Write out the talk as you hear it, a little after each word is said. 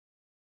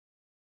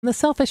The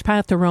Selfish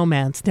Path to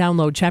Romance.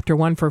 Download Chapter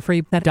 1 for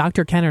free at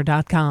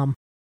drkenner.com.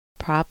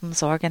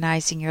 Problems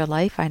organizing your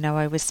life. I know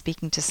I was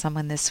speaking to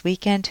someone this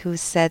weekend who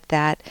said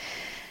that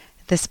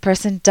this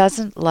person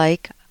doesn't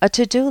like a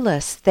to-do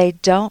list. They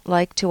don't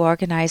like to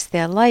organize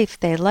their life.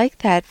 They like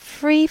that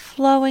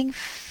free-flowing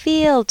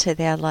feel to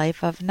their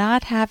life of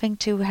not having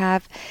to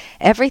have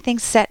everything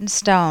set in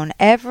stone,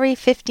 every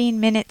 15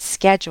 minutes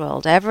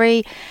scheduled,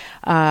 everything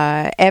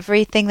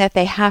that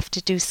they have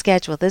to do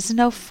scheduled. There's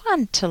no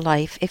fun to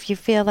life if you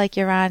feel like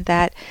you're on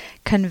that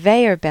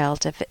conveyor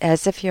belt,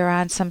 as if you're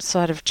on some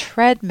sort of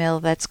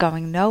treadmill that's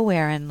going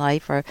nowhere in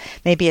life, or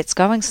maybe it's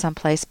going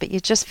someplace, but you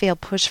just feel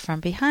pushed from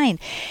behind.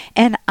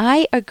 And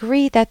I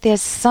agree that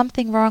there's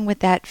something wrong with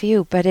that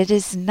view, but it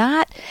is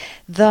not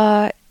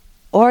the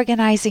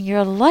organizing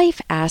your life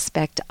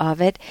aspect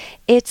of it.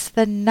 It's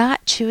the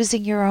not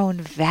choosing your own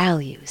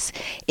values.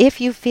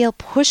 If you feel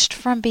pushed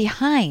from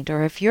behind,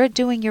 or if you're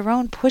doing your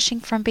own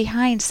pushing from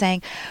behind,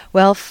 saying,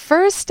 well,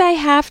 first I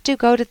have to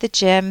go to the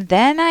gym,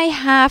 then I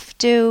have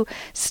to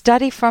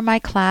study for my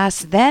class,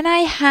 then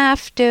I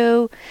have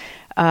to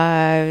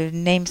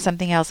name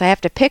something else. I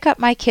have to pick up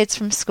my kids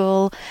from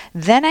school,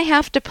 then I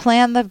have to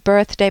plan the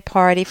birthday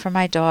party for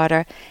my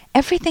daughter.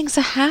 Everything's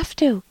a have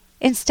to.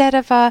 Instead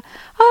of,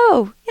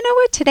 oh, you know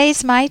what,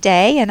 today's my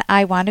day and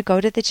I want to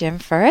go to the gym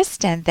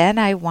first, and then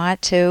I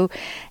want to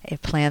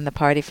plan the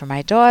party for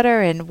my daughter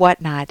and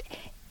whatnot.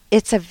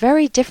 It's a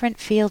very different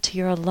feel to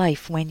your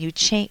life when you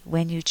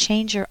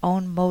change your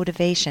own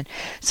motivation.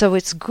 So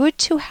it's good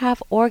to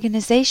have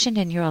organization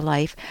in your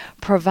life,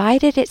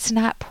 provided it's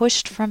not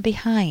pushed from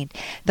behind.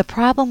 The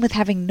problem with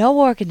having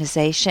no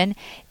organization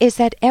is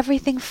that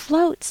everything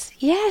floats.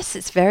 Yes,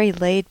 it's very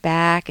laid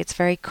back, it's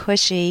very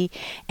cushy,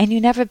 and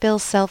you never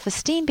build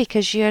self-esteem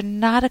because you're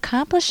not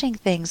accomplishing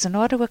things. In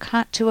order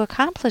to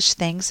accomplish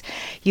things,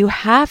 you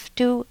have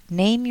to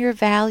name your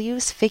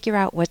values, figure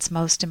out what's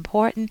most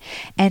important,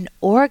 and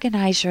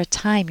organize your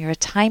time. Your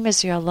time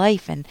is your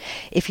life, and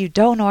if you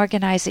don't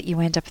organize it, you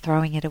end up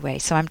throwing it away.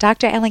 So I'm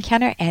Dr. Ellen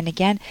Kenner, and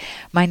again,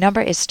 my number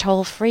is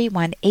toll-free,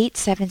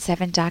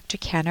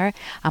 1-877-Dr.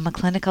 I'm a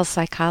clinical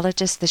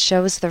psychologist. The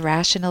show is The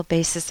Rational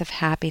Basis of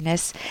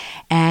Happiness,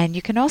 and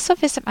you can also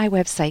visit my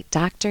website,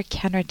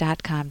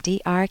 drkenner.com,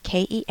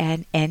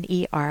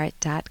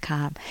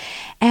 drkenner.com.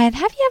 And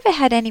have you ever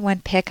had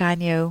anyone pick on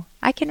you?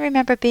 I can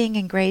remember being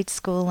in grade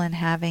school and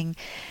having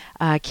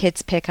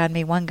kids pick on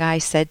me. One guy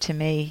said to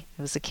me,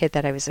 it was a kid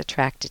that I was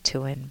attracted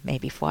to in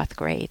maybe 4th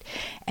grade,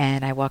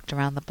 and I walked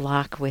around the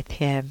block with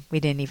him. We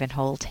didn't even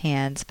hold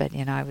hands, but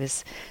I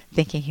was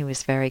thinking he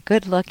was very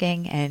good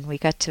looking, and we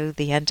got to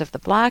the end of the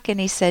block and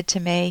he said to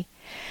me,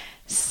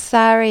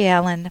 "Sorry,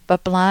 Ellen,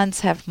 but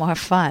blondes have more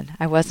fun."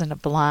 I wasn't a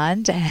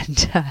blonde,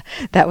 and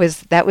that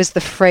was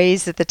the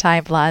phrase at the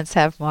time, blondes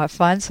have more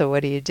fun. So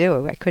what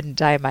do? I couldn't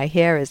dye my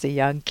hair as a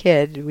young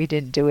kid. We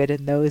didn't do it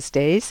in those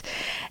days.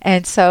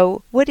 And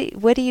so what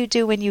do you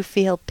do when you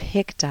feel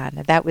picked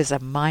on? That was a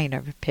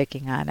minor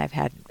picking on. I've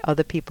had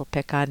other people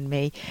pick on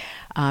me,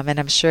 and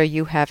I'm sure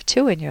you have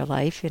too in your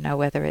life,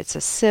 whether it's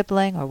a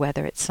sibling or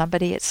whether it's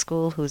somebody at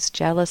school who's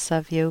jealous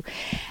of you.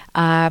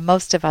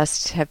 Most of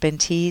us have been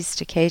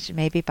teased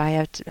occasionally, maybe by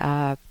a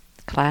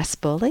class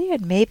bully,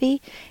 and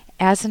maybe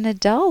as an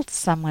adult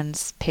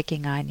someone's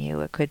picking on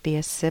you. It could be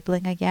a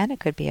sibling again, it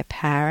could be a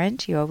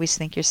parent. You always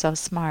think you're so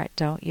smart,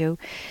 don't you?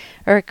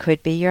 Or it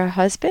could be your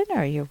husband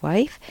or your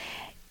wife.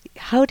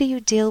 How do you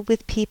deal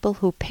with people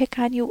who pick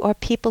on you or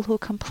people who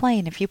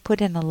complain? If you put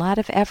in a lot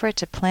of effort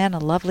to plan a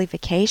lovely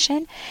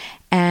vacation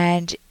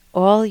and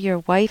all your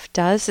wife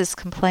does is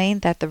complain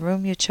that the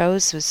room you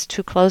chose was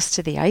too close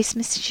to the ice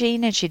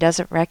machine, and she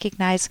doesn't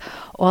recognize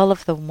all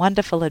of the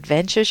wonderful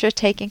adventures you're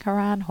taking her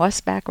on,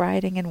 horseback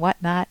riding and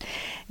whatnot,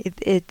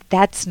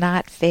 that's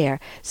not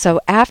fair. So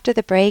after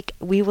the break,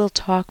 we will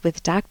talk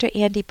with Dr.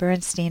 Andy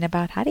Bernstein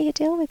about how do you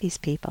deal with these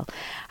people?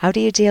 How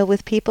do you deal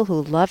with people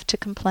who love to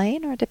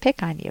complain or to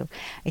pick on you?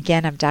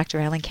 Again, I'm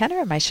Dr. Ellen Kenner,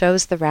 and my show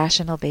is The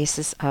Rational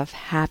Basis of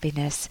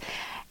Happiness.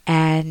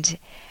 And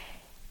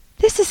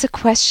this is a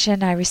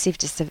question I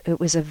received. It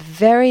was a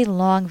very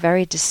long,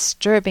 very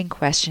disturbing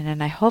question,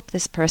 and I hope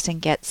this person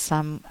gets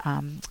some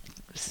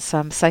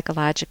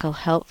psychological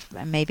help,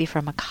 maybe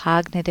from a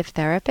cognitive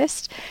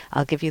therapist.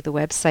 I'll give you the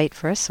website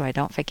first so I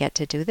don't forget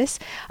to do this.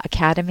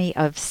 Academy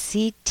of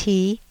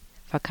CT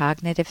for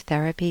Cognitive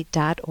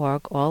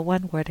Therapy.org, all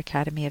one word,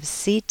 Academy of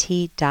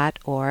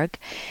CT.org.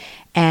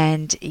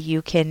 And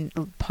you can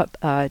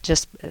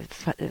just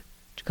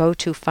go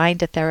to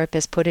find a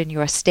therapist, put in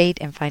your state,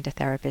 and find a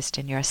therapist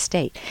in your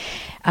state.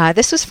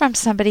 This was from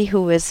somebody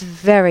who was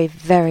very,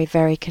 very,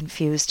 very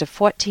confused, a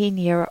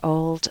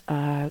 14-year-old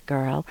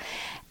girl.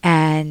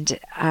 And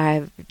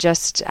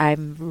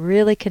I'm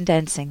really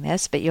condensing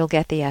this, but you'll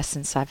get the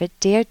essence of it.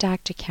 Dear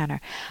Dr. Kenner,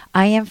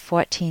 I am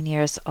 14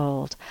 years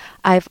old.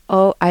 I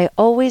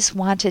always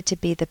wanted to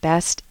be the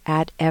best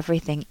at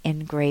everything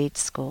in grade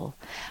school.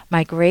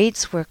 My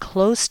grades were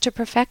close to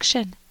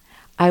perfection.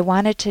 I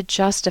wanted to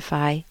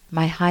justify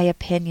my high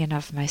opinion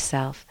of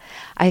myself.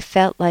 I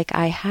felt like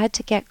I had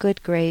to get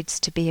good grades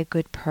to be a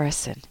good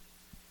person.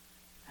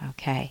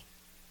 Okay,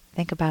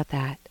 think about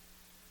that.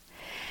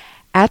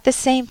 At the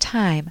same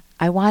time,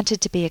 I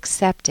wanted to be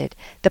accepted.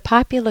 The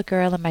popular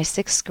girl in my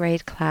 6th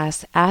grade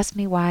class asked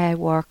me why I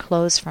wore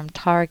clothes from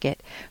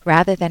Target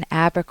rather than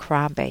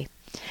Abercrombie.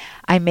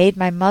 I made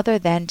my mother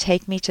then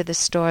take me to the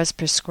stores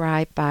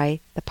prescribed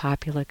by the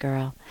popular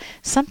girl.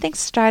 Something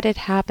started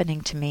happening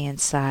to me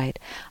inside.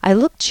 I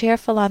looked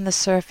cheerful on the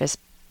surface,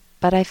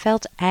 but I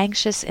felt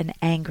anxious and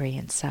angry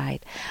inside.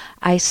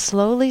 I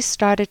slowly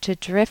started to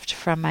drift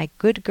from my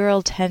good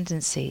girl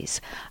tendencies.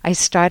 I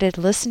started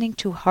listening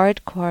to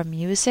hardcore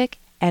music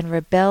and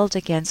rebelled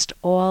against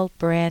all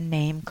brand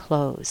name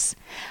clothes.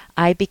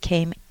 I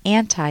became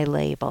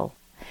anti-label.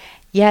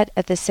 Yet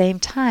at the same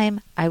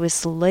time, I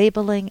was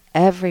labeling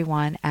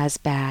everyone as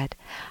bad.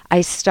 I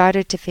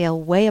started to feel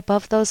way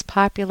above those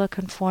popular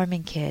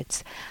conforming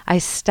kids. I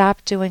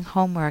stopped doing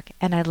homework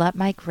and I let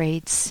my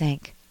grades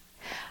sink.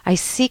 I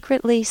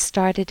secretly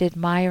started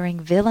admiring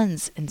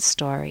villains in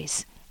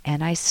stories,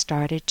 and I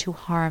started to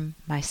harm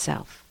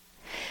myself.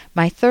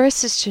 My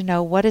thirst is to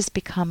know what has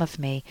become of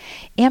me.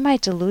 Am I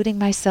deluding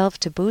myself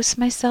to boost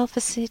my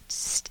self-esteem,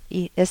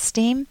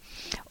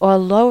 or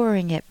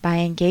lowering it by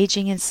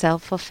engaging in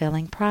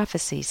self-fulfilling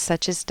prophecies,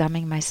 such as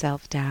dumbing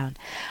myself down?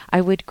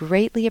 I would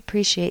greatly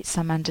appreciate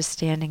some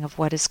understanding of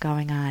what is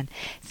going on.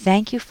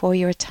 Thank you for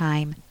your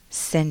time,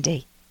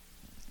 Cindy.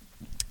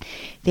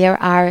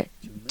 There are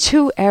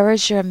 2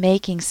 errors you're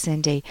making,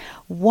 Cindy.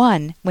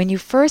 1, when you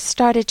first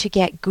started to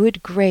get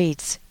good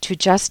grades to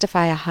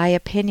justify a high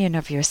opinion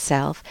of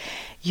yourself,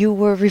 you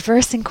were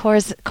reversing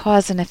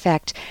cause and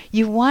effect.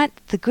 You want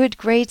the good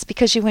grades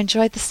because you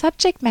enjoy the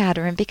subject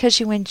matter and because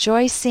you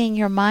enjoy seeing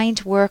your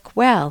mind work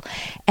well.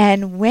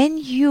 And when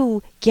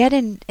you get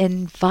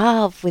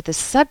involved with the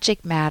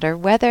subject matter,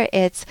 whether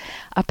it's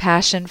a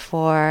passion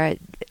for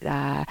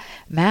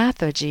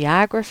math or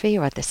geography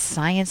or the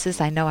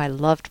sciences, I know I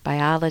loved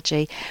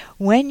biology,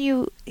 when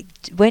you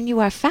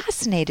are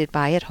fascinated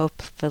by it,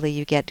 hopefully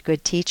you get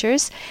good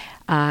teachers,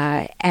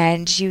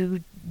 and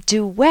you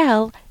do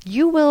well,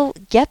 you will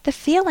get the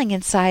feeling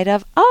inside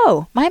of,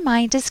 oh, my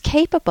mind is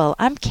capable.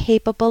 I'm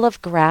capable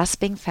of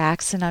grasping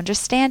facts and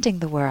understanding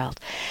the world.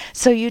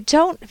 So you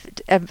don't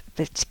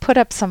put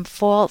up some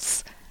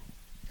false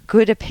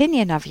good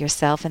opinion of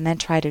yourself and then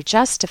try to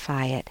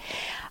justify it.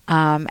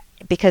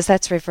 Because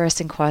that's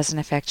reversing cause and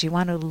effect. You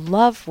want to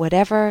love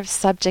whatever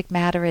subject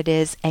matter it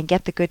is and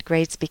get the good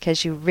grades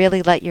because you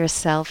really let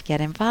yourself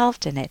get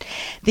involved in it.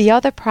 The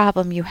other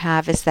problem you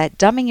have is that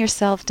dumbing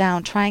yourself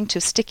down, trying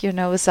to stick your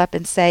nose up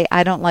and say,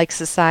 I don't like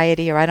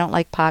society, or I don't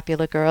like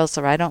popular girls,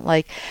 or I don't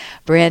like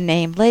brand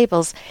name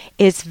labels,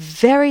 is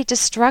very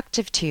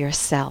destructive to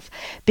yourself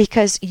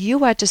because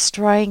you are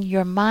destroying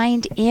your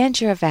mind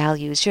and your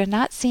values. You're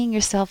not seeing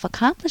yourself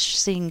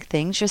accomplishing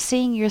things. You're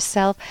seeing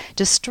yourself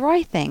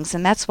destroy things,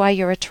 and that's why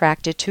you're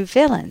attracted to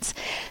villains.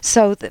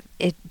 So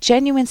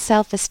genuine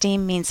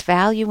self-esteem means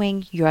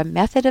valuing your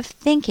method of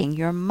thinking,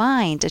 your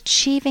mind,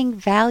 achieving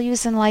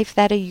values in life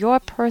that are your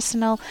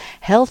personal,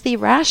 healthy,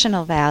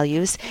 rational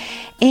values,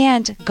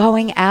 and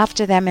going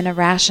after them in a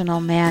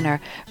rational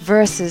manner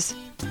versus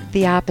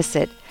the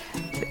opposite,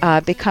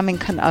 becoming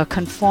a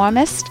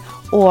conformist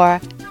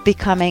or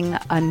becoming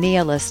a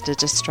nihilist, a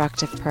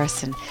destructive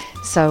person.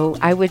 So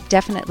I would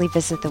definitely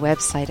visit the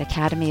website,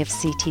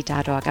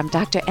 academyofct.org. I'm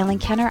Dr. Ellen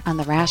Kenner on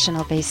the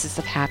rational basis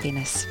of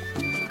happiness.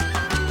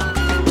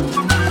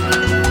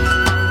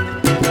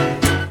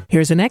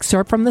 Here's an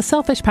excerpt from The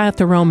Selfish Path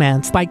to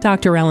Romance by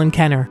Dr. Ellen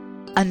Kenner.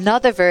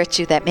 Another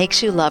virtue that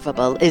makes you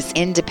lovable is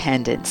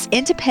independence.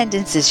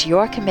 Independence is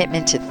your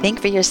commitment to think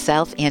for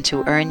yourself and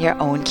to earn your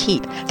own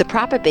keep. The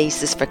proper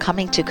basis for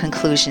coming to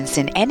conclusions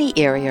in any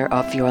area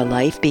of your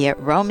life, be it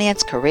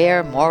romance,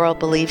 career, moral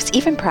beliefs,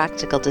 even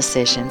practical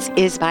decisions,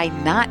 is by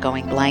not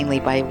going blindly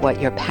by what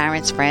your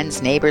parents,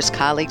 friends, neighbors,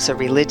 colleagues, or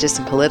religious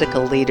and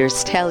political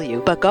leaders tell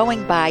you, but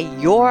going by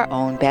your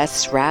own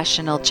best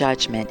rational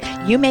judgment.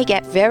 You may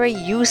get very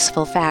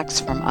useful facts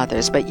from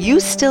others, but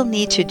you still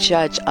need to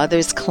judge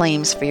others'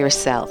 claims for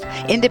yourself.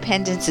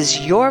 Independence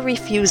is your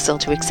refusal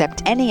to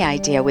accept any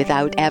idea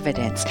without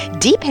evidence.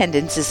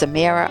 Dependence is a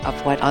mirror of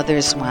what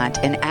others want,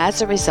 and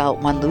as a result,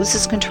 one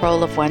loses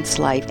control of one's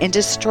life and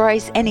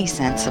destroys any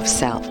sense of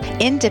self.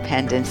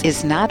 Independence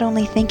is not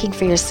only thinking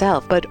for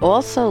yourself, but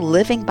also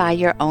living by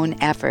your own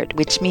effort,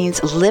 which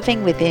means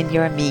living within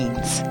your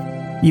means.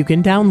 You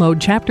can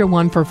download Chapter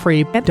 1 for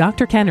free at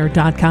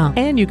drkenner.com,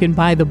 and you can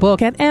buy the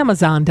book at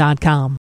amazon.com.